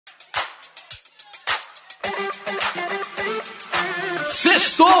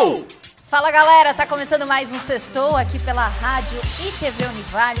Sextou! Fala galera, tá começando mais um Sextou aqui pela Rádio e TV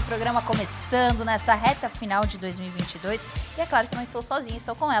Univale, programa começando nessa reta final de 2022. E é claro que não estou sozinha,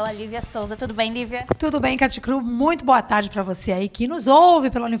 estou com ela, Lívia Souza. Tudo bem, Lívia? Tudo bem, Cati Cru. Muito boa tarde para você aí que nos ouve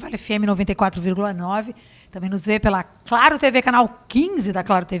pela Univale FM 94,9. Também nos vê pela Claro TV, canal 15 da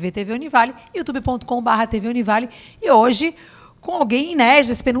Claro TV, TV Univale, youtube.com/TV Univale. E hoje, com alguém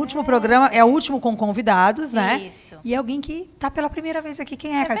inédito, esse penúltimo programa é o último com convidados, né? Isso. E é alguém que tá pela primeira vez aqui.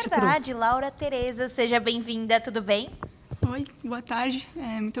 Quem é, Cati Cru? É verdade, Laura Tereza, seja bem-vinda, tudo bem? Oi, boa tarde.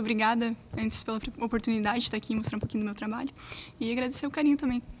 Muito obrigada, antes, pela oportunidade de estar aqui e mostrar um pouquinho do meu trabalho. E agradecer o carinho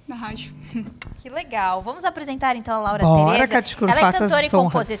também da rádio. Que legal. Vamos apresentar, então, a Laura Bora, Tereza. Cati Cru, Ela é faça cantora e as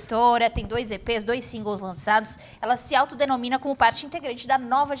honras. compositora, tem 2 EPs, 2 singles lançados. Ela se autodenomina como parte integrante da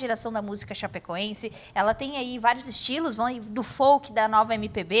nova geração da música chapecoense. Ela tem aí vários estilos, vão do folk, da Nova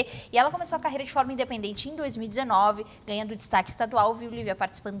MPB. E ela começou a carreira de forma independente em 2019, ganhando destaque estadual, viu, Lívia,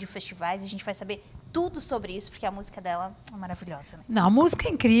 participando de festivais. E a gente vai saber tudo sobre isso, porque a música dela é maravilhosa, né? Não, a música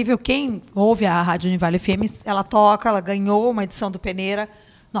é incrível. Quem ouve a Rádio Univale FM, ela toca, ela ganhou uma edição do Peneira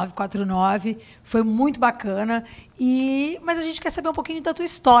 949, foi muito bacana. Mas a gente quer saber um pouquinho da tua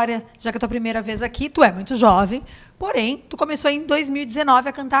história, já que é a tua primeira vez aqui, tu é muito jovem, porém, tu começou em 2019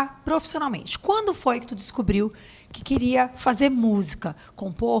 a cantar profissionalmente. Quando foi que tu descobriu que queria fazer música,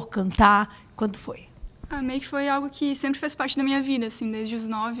 compor, cantar? Quando foi? Meio que foi algo que sempre fez parte da minha vida, assim, desde os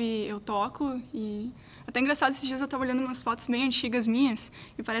 9 eu toco e... Até engraçado, esses dias eu estava olhando umas fotos bem antigas minhas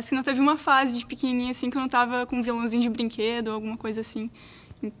e parece que não teve uma fase de pequenininha, assim, que eu não estava com um violãozinho de brinquedo ou alguma coisa assim.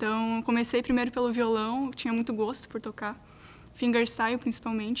 Então, eu comecei primeiro pelo violão, eu tinha muito gosto por tocar, fingerstyle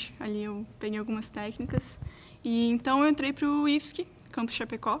principalmente, ali eu peguei algumas técnicas. E então eu entrei para o IFSC, Campus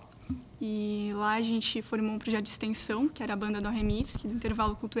Chapecó, e lá a gente formou um projeto de extensão, que era a banda do IFSC, do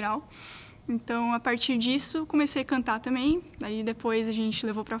Intervalo Cultural. Então, a partir disso, comecei a cantar também. Daí, depois, a gente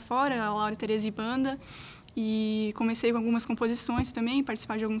levou para fora, a Laura, Tereza e banda. E comecei com algumas composições também,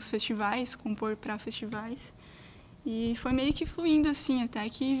 participar de alguns festivais, compor para festivais. E foi meio que fluindo, assim, até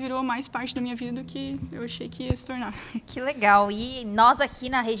que virou mais parte da minha vida do que eu achei que ia se tornar. Que legal. E nós aqui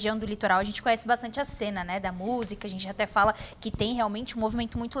na região do litoral, a gente conhece bastante a cena, né, da música. A gente até fala que tem realmente um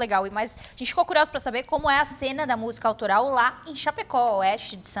movimento muito legal. Mas a gente ficou curioso para saber como é a cena da música autoral lá em Chapecó,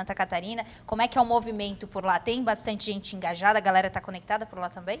 oeste de Santa Catarina. Como é que é o movimento por lá? Tem bastante gente engajada? A galera está conectada por lá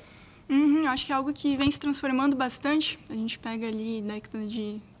também? Acho que é algo que vem se transformando bastante. A gente pega ali década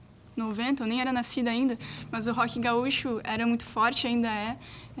de 90, eu nem era nascida ainda, mas o rock gaúcho era muito forte, ainda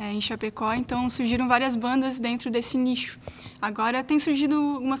em Chapecó, então surgiram várias bandas dentro desse nicho. Agora tem surgido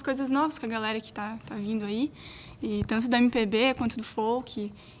algumas coisas novas com a galera que tá vindo aí, e tanto da MPB quanto do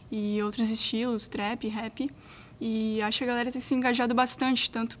folk e outros estilos, trap, rap, e acho que a galera tem se engajado bastante,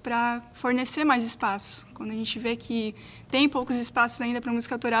 tanto para fornecer mais espaços. Quando a gente vê que tem poucos espaços ainda para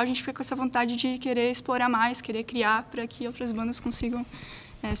música autoral, a gente fica com essa vontade de querer explorar mais, querer criar para que outras bandas consigam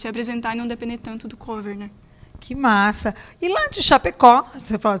se apresentar e não depender tanto do cover, né? Que massa. E lá de Chapecó,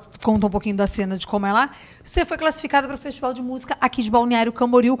 você conta um pouquinho da cena de como é lá, você foi classificada para o Festival de Música aqui de Balneário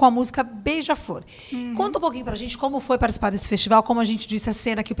Camboriú com a música Beija-Flor. Conta um pouquinho pra gente como foi participar desse festival, como a gente disse, a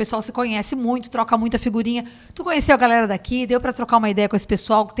cena que o pessoal se conhece muito, troca muita figurinha. Tu conheceu a galera daqui, deu para trocar uma ideia com esse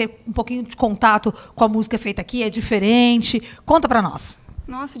pessoal, ter um pouquinho de contato com a música feita aqui, é diferente? Conta para nós.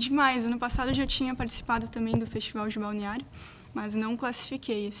 Nossa, demais. Ano passado eu já tinha participado também do Festival de Balneário, mas não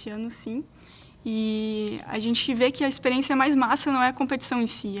classifiquei, esse ano sim. E a gente vê que a experiência mais massa não é a competição em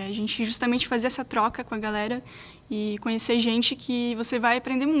si, é a gente justamente fazer essa troca com a galera e conhecer gente que você vai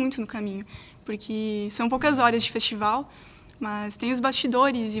aprender muito no caminho, porque são poucas horas de festival, mas tem os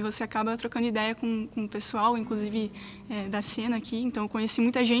bastidores e você acaba trocando ideia com o pessoal, inclusive da cena aqui. Então eu conheci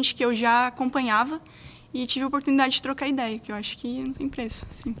muita gente que eu já acompanhava e tive a oportunidade de trocar ideia, que eu acho que não tem preço.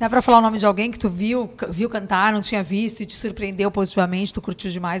 Assim. Dá para falar o nome de alguém que tu viu cantar, não tinha visto e te surpreendeu positivamente, tu curtiu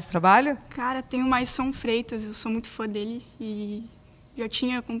demais o trabalho? Cara, tem o Maisson Freitas, eu sou muito fã dele e já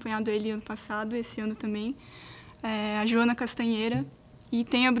tinha acompanhado ele ano passado, esse ano também. A Joana Castanheira e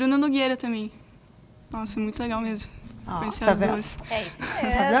tem a Bruna Nogueira também. Nossa, muito legal mesmo. Conhecer as duas. É isso mesmo.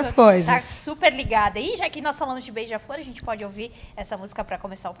 Sabe as coisas. Tá super ligada. E já que nós falamos de Beija-Flor, a gente pode ouvir essa música para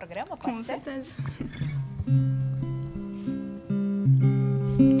começar o programa? Pode Com ser? certeza.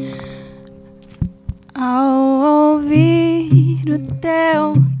 Ao ouvir o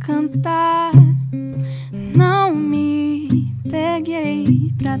teu cantar, não me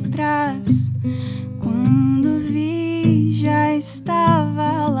peguei pra trás. Quando vi, já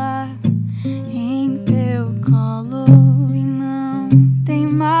estava lá em teu colo e não tem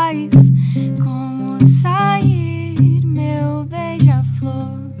mais como sair, meu beija-flor.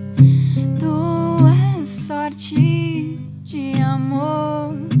 Tu és sorte de amor.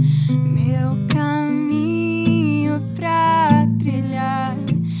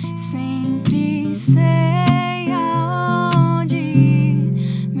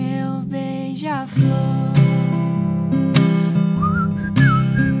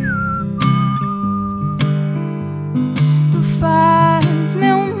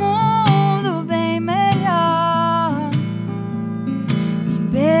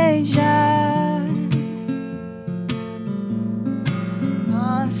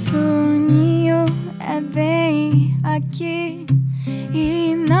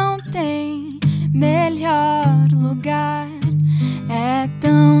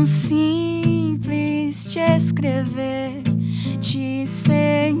 tão simples te escrever, te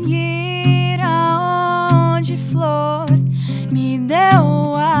seguir aonde flor me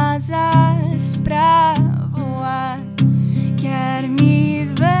deu asas pra voar. Quer me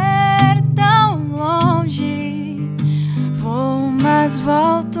ver tão longe, vou, mas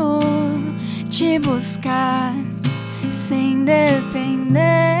volto te buscar, sem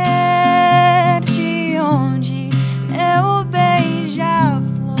depender de onde meu beija-flor.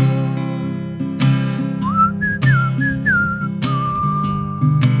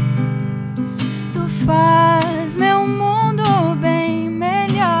 Tu faz meu mundo bem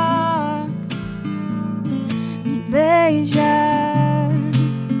melhor, me beija,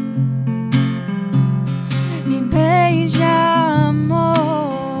 amor.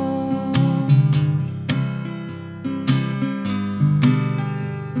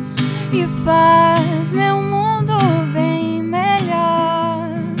 E faz meu mundo bem melhor,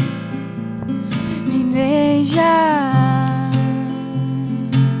 me beija.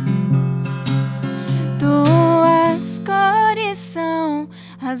 Tuas cores são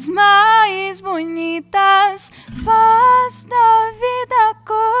as mais bonitas, faz da vida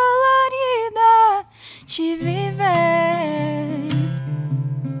colorida te viver.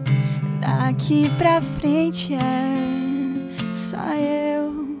 Daqui pra frente é só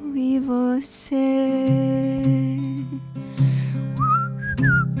eu e você.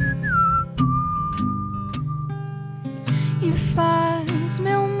 E faz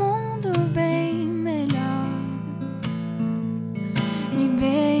meu mundo bem melhor, me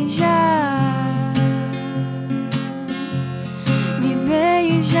beija,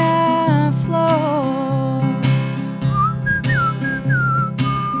 flor.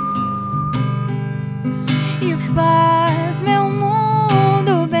 E faz meu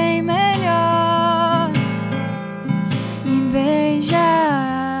mundo bem melhor, me beija,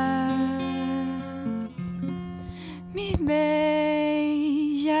 me beija.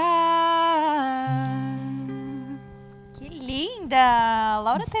 Que linda!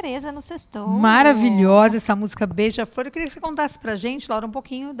 Laura Tereza no Sextou. Maravilhosa essa música Beija-Flor. Eu queria que você contasse pra gente, Laura, um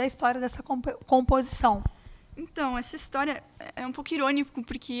pouquinho da história dessa composição. Então, essa história é um pouco irônico,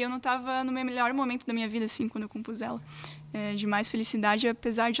 porque eu não estava no meu melhor momento da minha vida, assim, quando eu compus ela. De mais felicidade,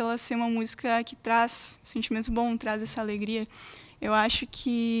 apesar de ela ser uma música que traz sentimento bom, traz essa alegria. Eu acho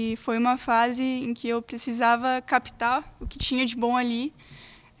que foi uma fase em que eu precisava captar o que tinha de bom ali,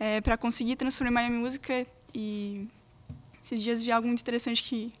 para conseguir transformar em música. E esses dias vi algo muito interessante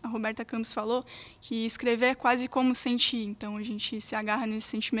que a Roberta Campos falou, que escrever é quase como sentir. Então, a gente se agarra nesse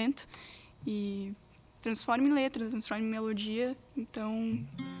sentimento e transforma em letras, transforma em melodia. Então,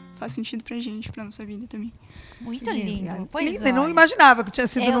 faz sentido pra gente, pra nossa vida também. Muito lindo. Pois Você não imaginava que tinha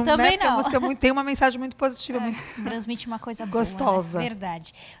sido... Eu também não. A música tem uma mensagem muito positiva. Muito transmite uma coisa gostosa. Boa, né?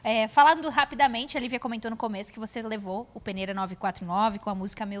 Verdade. Falando rapidamente, a Lívia comentou no começo que você levou o Peneira 949 com a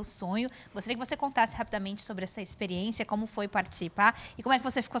música Meu Sonho. Gostaria que você contasse rapidamente sobre essa experiência, como foi participar e como é que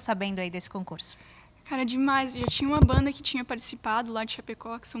você ficou sabendo aí desse concurso. Cara, demais. Já tinha uma banda que tinha participado lá de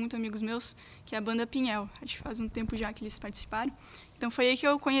Chapecó, que são muito amigos meus, que é a banda Pinhel. Acho que faz um tempo já que eles participaram. Então foi aí que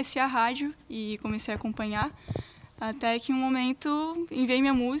eu conheci a rádio e comecei a acompanhar. Até que em um momento enviei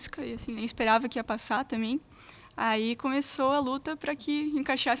minha música e assim, nem esperava que ia passar também. Aí começou a luta para que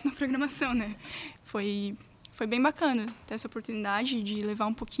encaixasse na programação, né? Foi bem bacana ter essa oportunidade de levar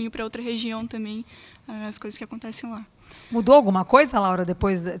um pouquinho para outra região também as coisas que acontecem lá. Mudou alguma coisa, Laura,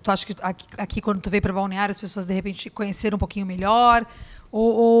 depois? Tu acha que aqui quando tu veio para Balneário, as pessoas, de repente, conheceram um pouquinho melhor?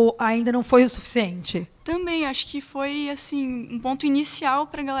 Ou ainda não foi o suficiente? Também, acho que foi assim um ponto inicial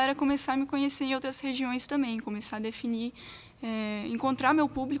para a galera começar a me conhecer em outras regiões também, começar a definir, encontrar meu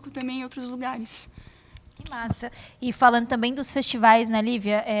público também em outros lugares. Que massa. E falando também dos festivais, né,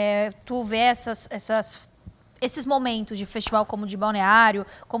 Lívia? Tu vê esses momentos de festival como o de Balneário,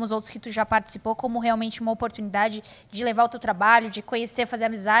 como os outros que tu já participou, como realmente uma oportunidade de levar o teu trabalho, de conhecer, fazer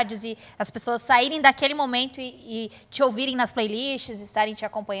amizades e as pessoas saírem daquele momento e te ouvirem nas playlists, estarem te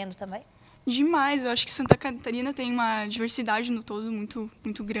acompanhando também? Demais. Eu acho que Santa Catarina tem uma diversidade no todo muito,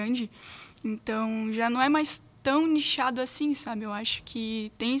 muito grande. Então, já não é mais tão nichado assim, sabe? Eu acho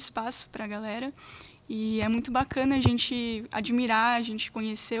que tem espaço para a galera. E é muito bacana a gente admirar, a gente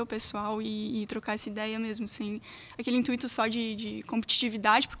conhecer o pessoal e trocar essa ideia mesmo, sem aquele intuito só de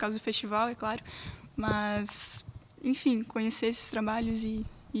competitividade, por causa do festival, é claro. Mas, enfim, conhecer esses trabalhos e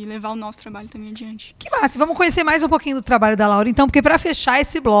levar o nosso trabalho também adiante. Que massa! Vamos conhecer mais um pouquinho do trabalho da Laura, então, porque para fechar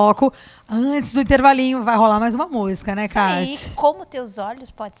esse bloco, antes do intervalinho, vai rolar mais uma música, né, Kátia? Isso aí, Como Teus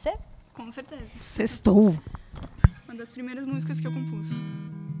Olhos, pode ser? Com certeza. Sextou. Uma das primeiras músicas que eu compus.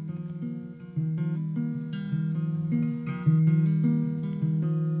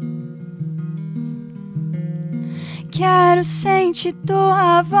 Quero sentir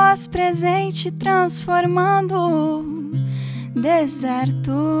tua voz presente, transformando o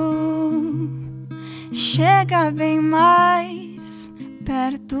deserto. Chega bem mais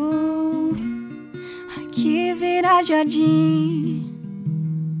perto, aqui virá jardim.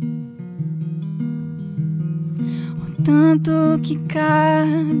 O tanto que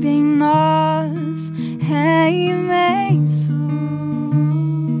cabe em nós é imenso,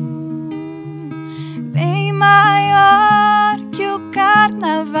 bem maior que o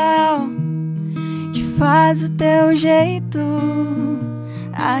carnaval que faz o teu jeito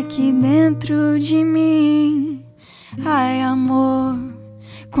aqui dentro de mim. Ai, amor,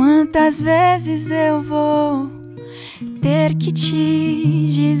 quantas vezes eu vou ter que te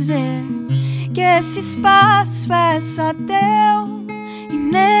dizer que esse espaço é só teu e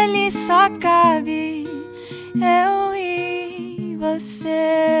nele só cabe eu e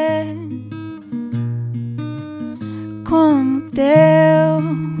você. Como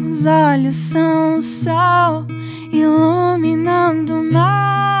teus olhos são o sol iluminando o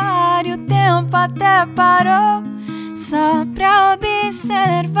mar, e o tempo até parou só pra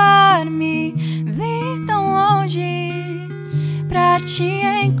observar-me. Vi tão longe pra te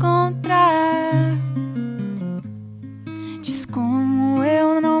encontrar. Diz como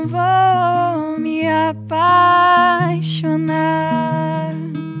eu não vou me apaixonar.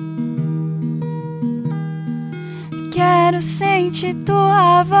 Quero sentir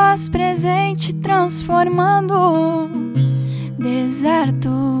tua voz presente, transformando o deserto.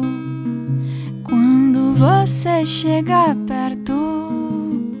 Quando você chega perto,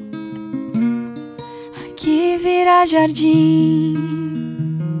 aqui virá jardim.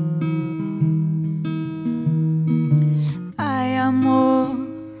 Ai, amor,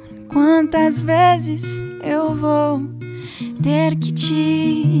 quantas vezes eu vou ter que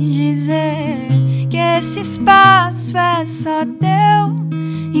te dizer que esse espaço é só teu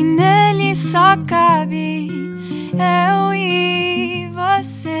e nele só cabe eu e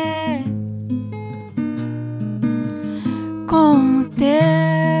você. Como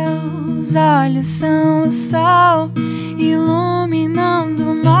teus olhos são o sol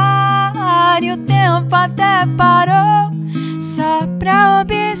iluminando o mar, e o tempo até parou só pra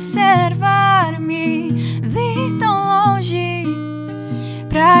observar-me. Vi tão longe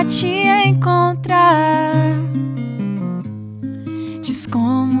pra te encontrar. Diz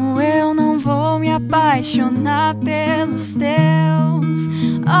como eu não vou me apaixonar pelos teus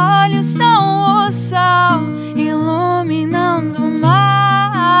olhos são o sol iluminando o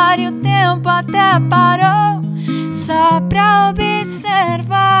mar, e o tempo até parou só pra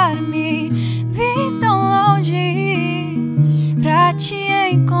observar-me. Vi tão longe pra te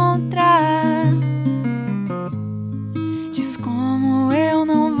encontrar. Diz como eu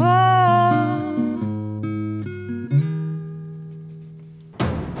não vou.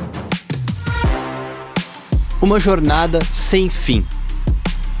 Uma jornada sem fim.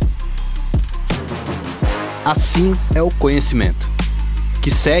 Assim é o conhecimento, que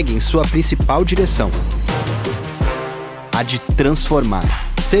segue em sua principal direção, a de transformar.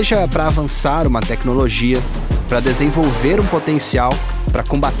 Seja para avançar uma tecnologia, para desenvolver um potencial, para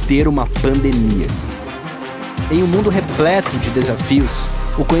combater uma pandemia. Em um mundo repleto de desafios,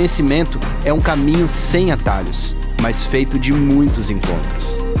 o conhecimento é um caminho sem atalhos, mas feito de muitos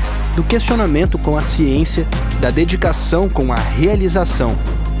encontros. Do questionamento com a ciência, da dedicação com a realização,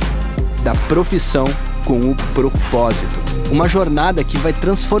 da profissão com o propósito. Uma jornada que vai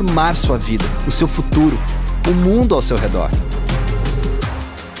transformar sua vida, o seu futuro, o mundo ao seu redor.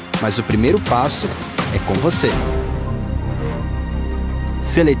 Mas o primeiro passo é com você.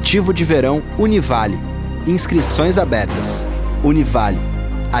 Seletivo de verão Univale. Inscrições abertas. Univale.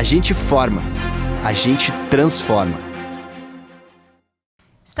 A gente forma, a gente transforma.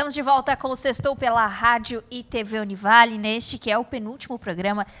 Estamos de volta com o Sextou pela Rádio e TV Univale, neste que é o penúltimo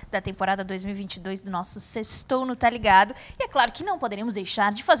programa da temporada 2022 do nosso Sextou no Tá Ligado. E é claro que não poderemos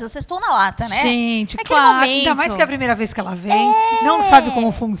deixar de fazer o Sextou na lata, né? Gente, Aquele claro, momento. ainda mais que é a primeira vez que ela vem, não sabe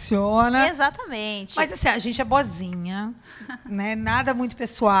como funciona. Exatamente. Mas assim, a gente é boazinha, né? Nada muito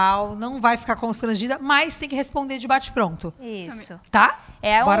pessoal, não vai ficar constrangida, mas tem que responder de bate-pronto. Isso. Tá?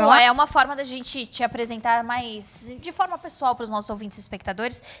 Bora É, lá? é uma forma da gente te apresentar mais de forma pessoal para os nossos ouvintes e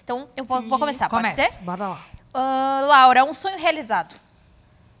espectadores. Então, eu vou começar, pode ser? Bora lá. Laura, um sonho realizado.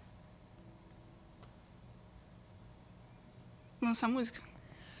 Lançar música.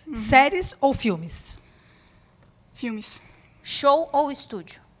 Séries ou filmes? Filmes. Show ou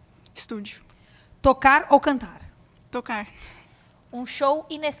estúdio? Estúdio. Tocar ou cantar? Tocar. Um show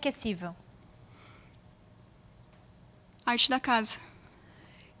inesquecível. Arte da Casa.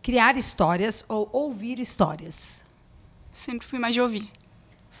 Criar histórias ou ouvir histórias? Sempre fui mais de ouvir,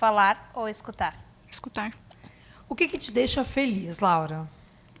 Falar ou escutar? escutar. O que te deixa feliz, Laura?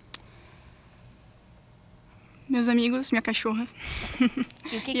 Meus amigos, minha cachorra.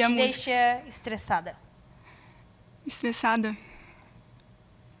 E o que, E que a te música? deixa estressada? Estressada.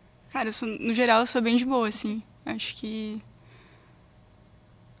 Cara, no geral, eu sou bem de boa, assim. Acho que...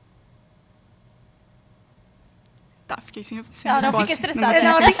 Tá, fiquei sem Não, não resposta. fica estressada. consigo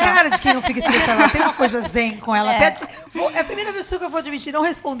Ela tem pensar. cara de quem não fica estressada. Ela tem uma coisa zen com ela. É. É a primeira pessoa que eu vou admitir não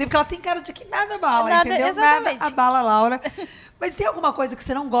responder, porque ela tem cara de que nada abala, Nada, entendeu? exatamente. Nada abala a Laura. Mas tem alguma coisa que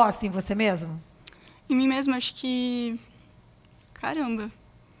você não gosta em você mesmo? Em mim mesma, acho que... Caramba.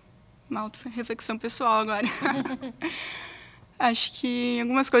 Uma auto-reflexão pessoal agora. Acho que em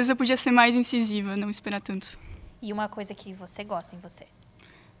algumas coisas eu podia ser mais incisiva, não esperar tanto. E uma coisa que você gosta em você?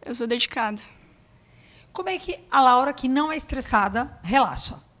 Eu sou dedicada. Como é que a Laura, que não é estressada,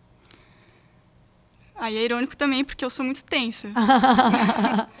 relaxa? Aí é irônico também, porque eu sou muito tensa.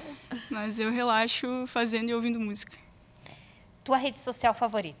 Mas eu relaxo fazendo e ouvindo música. Tua rede social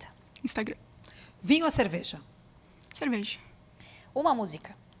favorita? Instagram. Vinho ou cerveja? Cerveja. Uma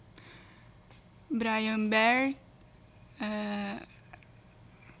música? Brian Bear.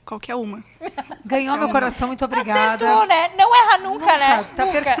 Qualquer uma. Ganhou meu coração, muito obrigada. Acertou, né? Não erra nunca, né? Tá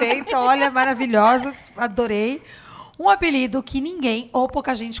Nunca. perfeita, olha, maravilhosa, adorei. Um apelido que ninguém ou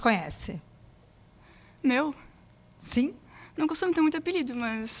pouca gente conhece. Meu? Sim? Não costumo ter muito apelido,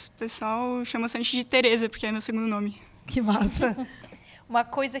 mas o pessoal chama bastante de Tereza, porque é meu segundo nome. Que massa. Uma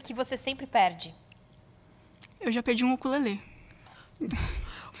coisa que você sempre perde? Eu já perdi um ukulele.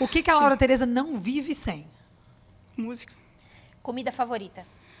 O que a Laura Tereza não vive sem? Música. Comida favorita?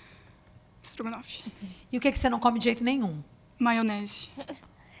 Estrogonofe. E o que você não come de jeito nenhum? Maionese.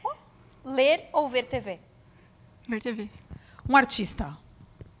 Ler ou ver TV? Ver TV. Um artista?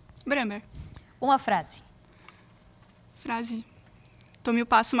 Bremer. Uma frase? Frase. Tome o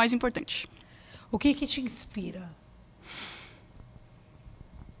passo mais importante. O que te inspira?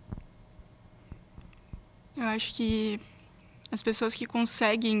 Eu acho que as pessoas que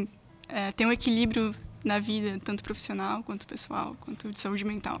conseguem ter um equilíbrio na vida, tanto profissional, quanto pessoal, quanto de saúde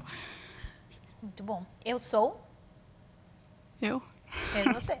mental. Muito bom. Eu sou? Eu?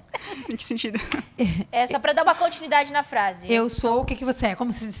 É você. Em que sentido? É só para dar uma continuidade na frase. Eu sou, o que você é?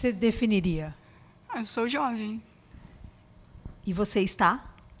 Como você se definiria? Eu sou jovem. E você está?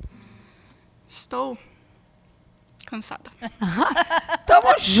 Estou cansada.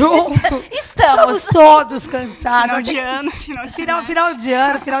 Tamo junto! Estamos. todos cansados. Final de ano, final de semestre. Final de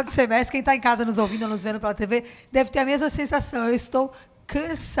ano, final de semestre. Quem está em casa nos ouvindo ou nos vendo pela TV deve ter a mesma sensação. Eu estou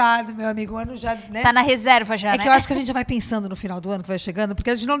cansado, meu amigo. O ano já, né? Tá na reserva já, É né? que eu acho que a gente já vai pensando no final do ano que vai chegando, porque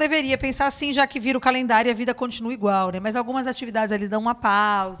a gente não deveria pensar assim, já que vira o calendário e a vida continua igual, né? Mas algumas atividades ali dão uma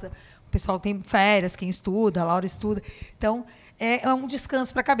pausa. O pessoal tem férias, quem estuda, a Laura estuda. Então, é um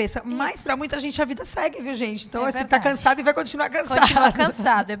descanso para a cabeça. Mas para muita gente a vida segue, viu, gente? Então, É você tá verdade. cansado e vai continuar cansado. Continua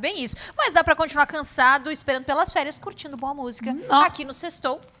cansado, é bem isso. Mas dá pra continuar cansado, esperando pelas férias, curtindo boa música Ó. aqui no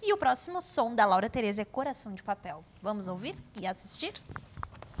Sextou. E o próximo som da Laura Tereza é Coração de Papel. Vamos ouvir e assistir?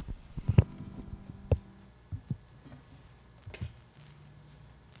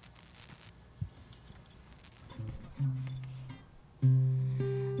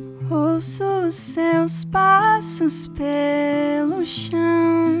 Ouço os seus passos pelo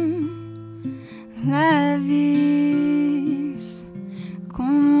chão, leves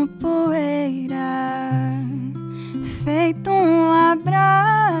como poeira, feito um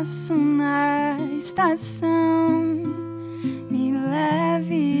abraço na estação. Me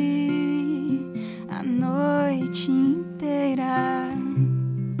leve a noite inteira.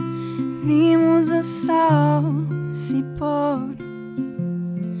 Vimos o sol se pôr.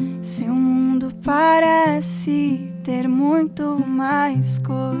 Seu mundo parece ter muito mais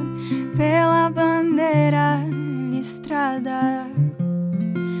cor pela bandeira listrada.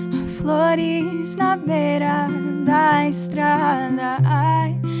 Há flores na beira da estrada.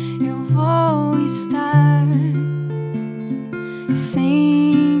 Ai, eu vou estar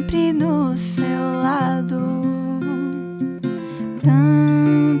sempre do seu lado.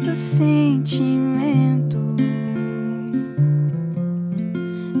 Tanto sentimento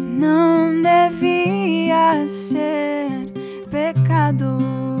não devia ser pecado.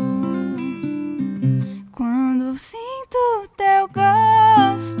 Quando sinto teu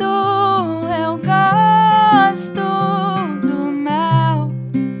gosto, eu gosto do mel.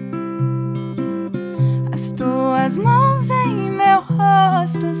 As tuas mãos em meu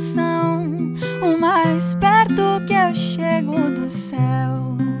rosto são o mais perto que eu chego do céu.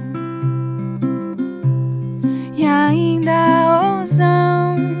 E ainda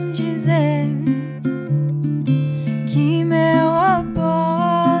ousam dizer que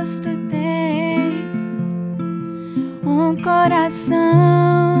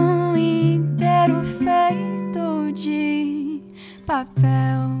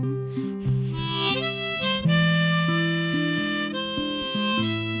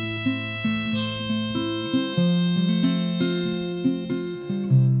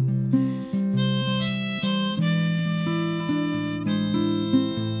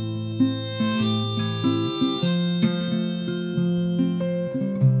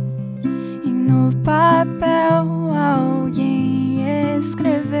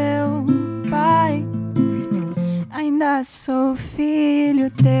já sou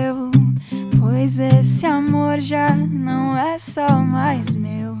filho teu, pois esse amor já não é só mais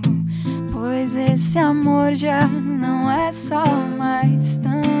meu, pois esse amor já não é só mais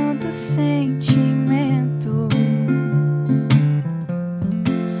tanto sentimento.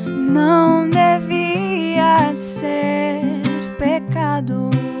 Não devia ser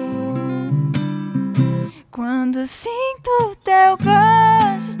pecado quando sinto teu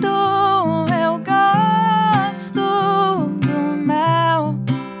gosto, eu gosto do mel.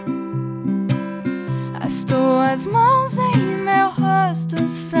 As tuas mãos em meu rosto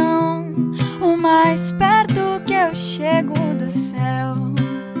são o mais perto que eu chego do céu.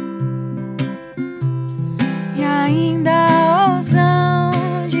 E ainda ousam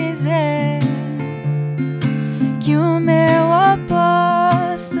dizer que o meu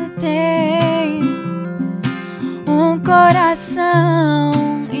oposto tem um coração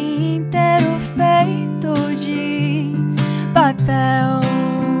inteiro feito de papel.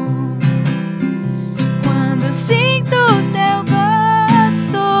 Quando sinto teu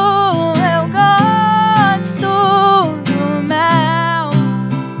gosto, eu gosto do mel.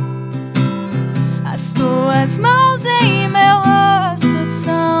 As tuas mãos em meu rosto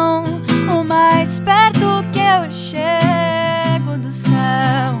são o mais perto que eu chego do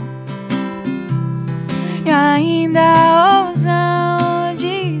céu. E ainda ousam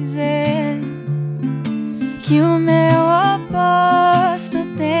dizer que o meu oposto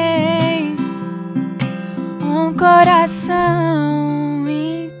tem um coração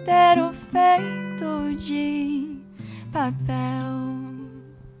inteiro feito de papel.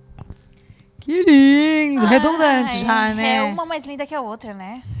 Que lindo! Redundante já, né? É uma mais linda que a outra,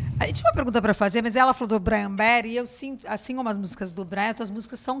 né? A gente tinha uma pergunta para fazer, mas ela falou do Brian Berry e eu sinto, assim como as músicas do Brian, as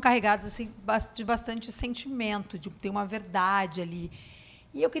músicas são carregadas assim, de bastante sentimento, de ter uma verdade ali.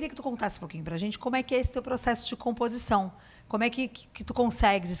 E eu queria que tu contasse um pouquinho pra gente como é que é esse teu processo de composição. Como é que tu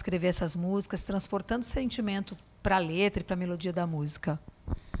consegues escrever essas músicas, transportando sentimento para a letra e para a melodia da música?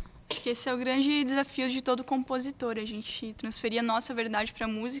 Acho que esse é o grande desafio de todo compositor, a gente transferir a nossa verdade para a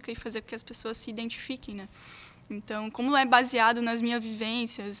música e fazer com que as pessoas se identifiquem, né? Então, como é baseado nas minhas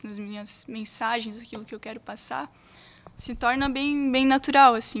vivências, nas minhas mensagens, aquilo que eu quero passar, se torna bem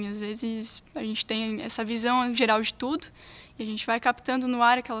natural, assim. Às vezes a gente tem essa visão geral de tudo e a gente vai captando no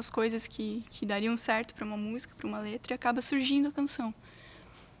ar aquelas coisas que dariam certo para uma música, para uma letra, e acaba surgindo a canção.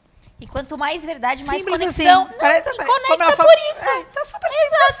 E quanto mais verdade, mais Simples conexão. assim. Conecta fala, por isso. Tá super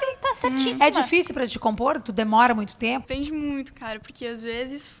simples assim. Tá certíssima. É difícil para te compor? Tu demora muito tempo? Depende muito, cara, porque às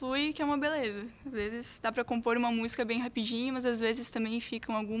vezes flui, que é uma beleza. Às vezes dá para compor uma música bem rapidinho, mas às vezes também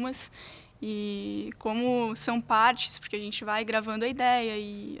ficam algumas. E como são partes, porque a gente vai gravando a ideia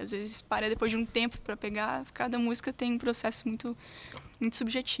e às vezes para depois de um tempo para pegar, cada música tem um processo muito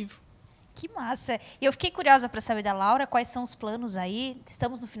subjetivo. Que massa. E eu fiquei curiosa para saber da Laura, quais são os planos aí?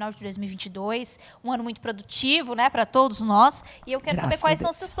 Estamos no final de 2022, um ano muito produtivo, né, para todos nós. E eu quero saber quais são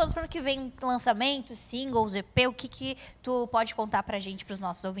os seus planos para o ano que vem, lançamentos, singles, EP, o que tu pode contar pra gente, para os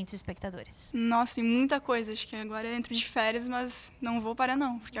nossos ouvintes e espectadores? Nossa, tem muita coisa. Acho que agora entro de férias, mas não vou parar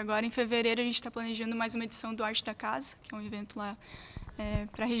não, porque agora em fevereiro a gente está planejando mais uma edição do Arte da Casa, que é um evento lá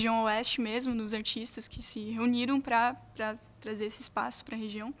para a região oeste mesmo, dos artistas que se reuniram para trazer esse espaço para a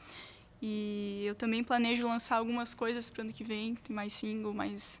região. E eu também planejo lançar algumas coisas para o ano que vem, tem mais single,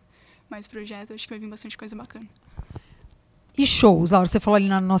 mais projeto, acho que vai vir bastante coisa bacana. E shows, Laura, você falou ali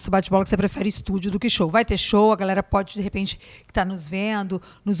no nosso bate-bola que você prefere estúdio do que show. Vai ter show, a galera pode, de repente, que está nos vendo,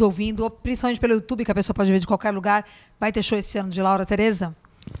 nos ouvindo, ou principalmente pelo YouTube, que a pessoa pode ver de qualquer lugar. Vai ter show esse ano de Laura Tereza?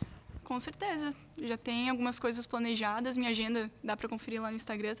 Com certeza. Já tem algumas coisas planejadas, minha agenda dá para conferir lá no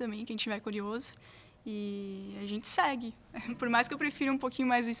Instagram também, quem estiver curioso. E a gente segue. Por mais que eu prefira um pouquinho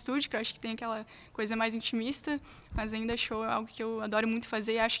mais o estúdio, que eu acho que tem aquela coisa mais intimista, mas ainda show é algo que eu adoro muito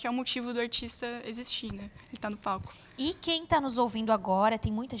fazer e acho que é o motivo do artista existir, né? Ele tá no palco. E quem está nos ouvindo agora,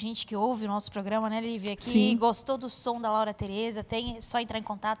 tem muita gente que ouve o nosso programa, né, Lívia? Que Sim. gostou do som da Laura Tereza, tem só entrar em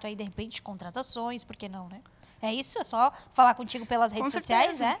contato aí, de repente, contratações, por que não, né? É isso? É só falar contigo pelas redes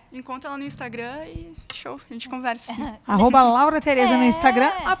sociais, né? Encontra ela no Instagram e show, a gente conversa. Arroba Laura Tereza no Instagram.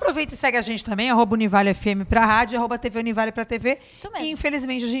 Aproveita e segue a gente também, arroba Univale FM pra rádio, arroba TV Univale pra TV. Isso mesmo. E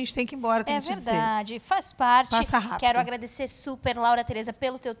infelizmente a gente tem que ir embora, tem que te dizer. Verdade, faz parte. Passa rápido. Quero agradecer super, Laura Tereza,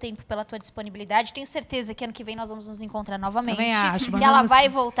 pelo teu tempo, pela tua disponibilidade. Tenho certeza que ano que vem nós vamos nos encontrar novamente. Também acho. Que ela vai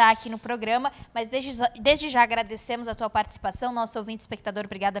voltar aqui no programa, mas desde já agradecemos a tua participação, nosso ouvinte espectador,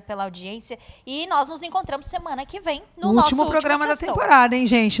 obrigada pela audiência. E nós nos encontramos semana que vem no nosso último programa da Sextou. temporada, hein,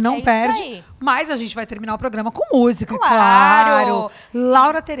 gente? Não É isso perde. aí. Mas a gente vai terminar o programa com música, Claro. claro.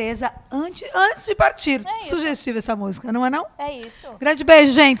 Laura Tereza, antes de partir. É isso. Sugestiva essa música, não é não? É isso. Grande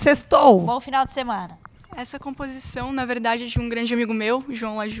beijo, gente. Sextou. Bom final de semana. Essa composição, na verdade, é de um grande amigo meu,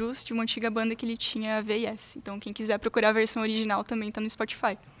 João Lajus, de uma antiga banda que ele tinha, a VS. Então, quem quiser procurar a versão original também está no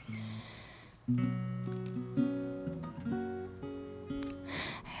Spotify.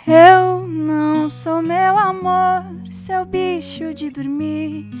 Eu não sou meu amor, seu bicho de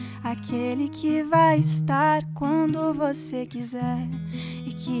dormir, aquele que vai estar quando você quiser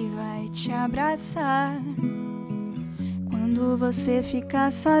e que vai te abraçar. Quando você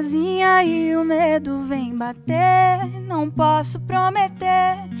fica sozinha e o medo vem bater, não posso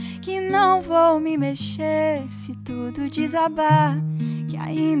prometer que não vou me mexer se tudo desabar, que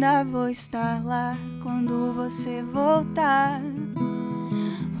ainda vou estar lá quando você voltar.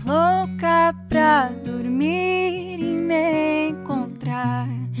 Louca pra dormir e me encontrar,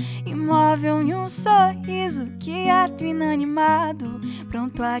 imóvel em um sorriso quieto e inanimado,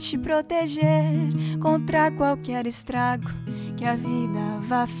 pronto a te proteger contra qualquer estrago que a vida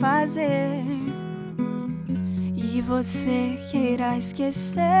vá fazer. E você queira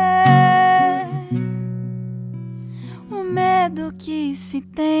esquecer o medo que se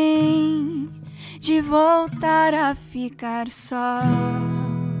tem de voltar a ficar só,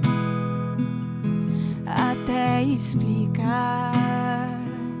 até explicar,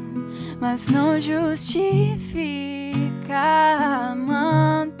 mas não justifica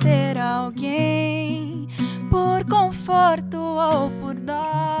manter alguém por conforto ou por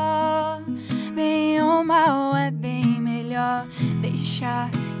dó. Bem ou mal é bem melhor deixar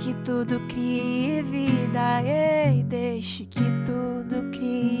que tudo crie vida. Ei, deixe que tudo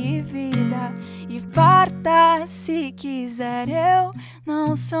crie vida e parta se quiser. Eu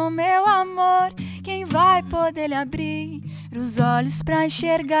não sou meu amor quem vai poder lhe abrir os olhos pra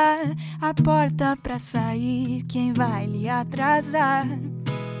enxergar, a porta pra sair, quem vai lhe atrasar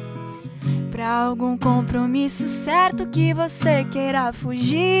pra algum compromisso certo que você queira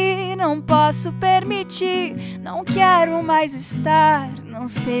fugir. Não posso permitir, não quero mais estar, não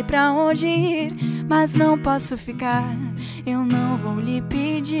sei pra onde ir, mas não posso ficar, eu não vou lhe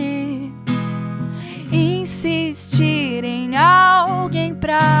pedir. Insistir em alguém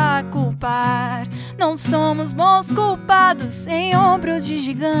pra culpar, não somos bons culpados em ombros de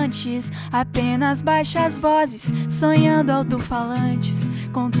gigantes, apenas baixas vozes sonhando alto-falantes,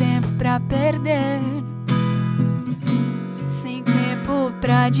 com tempo pra perder, sem tempo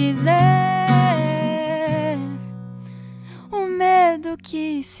pra dizer o medo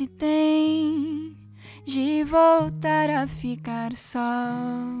que se tem de voltar a ficar só,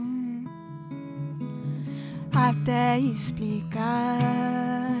 até explicar,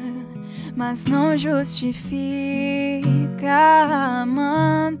 mas não justifica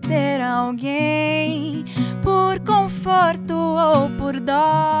manter alguém por conforto ou por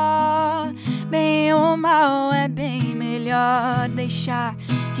dó. Bem ou mal é bem melhor deixar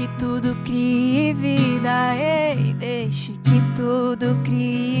que tudo crie vida. Ei, deixe que tudo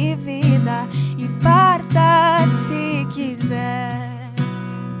crie vida e parta se quiser.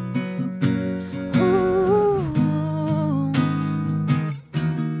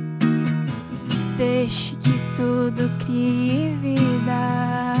 Deixe que tudo crie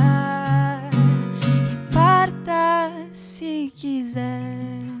vida.